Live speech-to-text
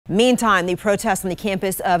Meantime, the protest on the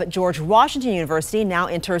campus of George Washington University now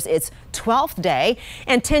enters its 12th day,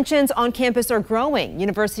 and tensions on campus are growing.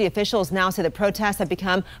 University officials now say the protests have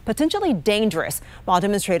become potentially dangerous, while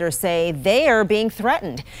demonstrators say they are being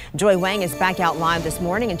threatened. Joy Wang is back out live this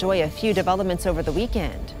morning. Enjoy a few developments over the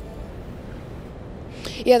weekend.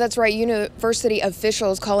 Yeah, that's right. University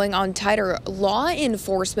officials calling on tighter law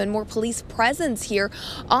enforcement, more police presence here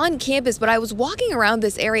on campus. But I was walking around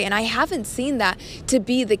this area and I haven't seen that to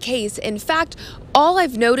be the case. In fact, all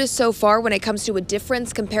I've noticed so far when it comes to a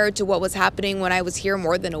difference compared to what was happening when I was here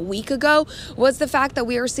more than a week ago was the fact that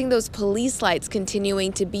we are seeing those police lights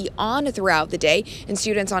continuing to be on throughout the day, and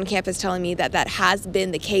students on campus telling me that that has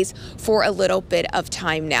been the case for a little bit of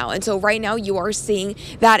time now. And so right now you are seeing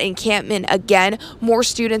that encampment again, more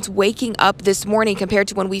students waking up this morning compared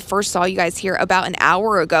to when we first saw you guys here about an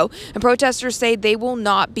hour ago. And protesters say they will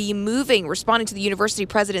not be moving, responding to the university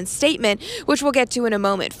president's statement, which we'll get to in a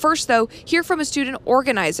moment. First, though, hear from a student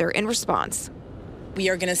organizer in response. We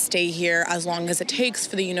are going to stay here as long as it takes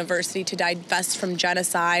for the university to divest from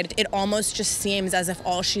genocide. It almost just seems as if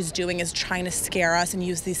all she's doing is trying to scare us and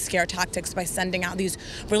use these scare tactics by sending out these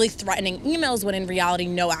really threatening emails when in reality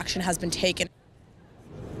no action has been taken.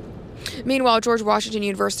 Meanwhile, George Washington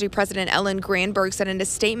University President Ellen Granberg said in a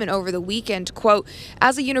statement over the weekend, quote,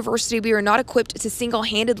 "As a university, we are not equipped to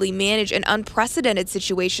single-handedly manage an unprecedented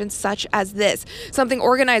situation such as this, something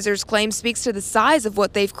organizers claim speaks to the size of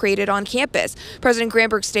what they've created on campus." President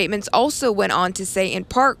Granberg's statements also went on to say, in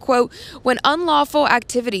part, quote, "When unlawful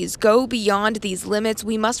activities go beyond these limits,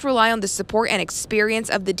 we must rely on the support and experience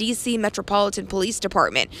of the D.C. Metropolitan Police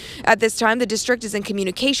Department. At this time, the district is in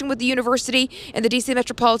communication with the university, and the D.C.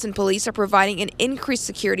 Metropolitan Police are providing an increased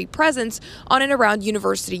security presence on and around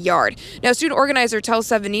University Yard." Now, student organizer tells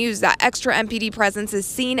 7 News that extra MPD presence is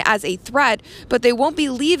seen as a threat, but they won't be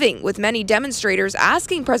leaving, with many demonstrators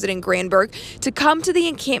asking President Granberg to come to the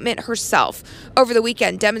encampment herself. Over the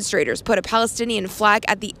weekend, demonstrators put a Palestinian flag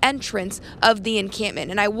at the entrance of the encampment.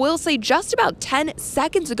 And I will say just about 10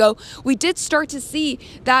 seconds ago, we did start to see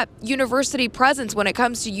that university presence when it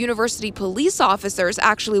comes to university police officers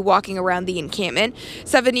actually walking around the encampment.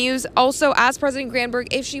 7 News also asked President Granberg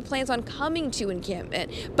if she plans on coming to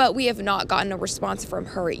encampment, but we have not gotten a response from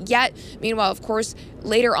her yet. Meanwhile, of course,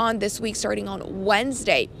 later on this week, starting on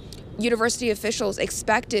Wednesday, university officials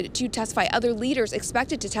expected to testify, other leaders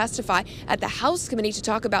expected to testify at the House Committee to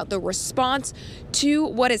talk about the response to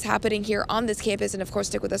what is happening here on this campus. And of course,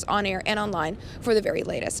 stick with us on air and online for the very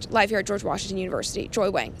latest. Live here at George Washington University,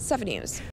 Joy Wang, 7 News.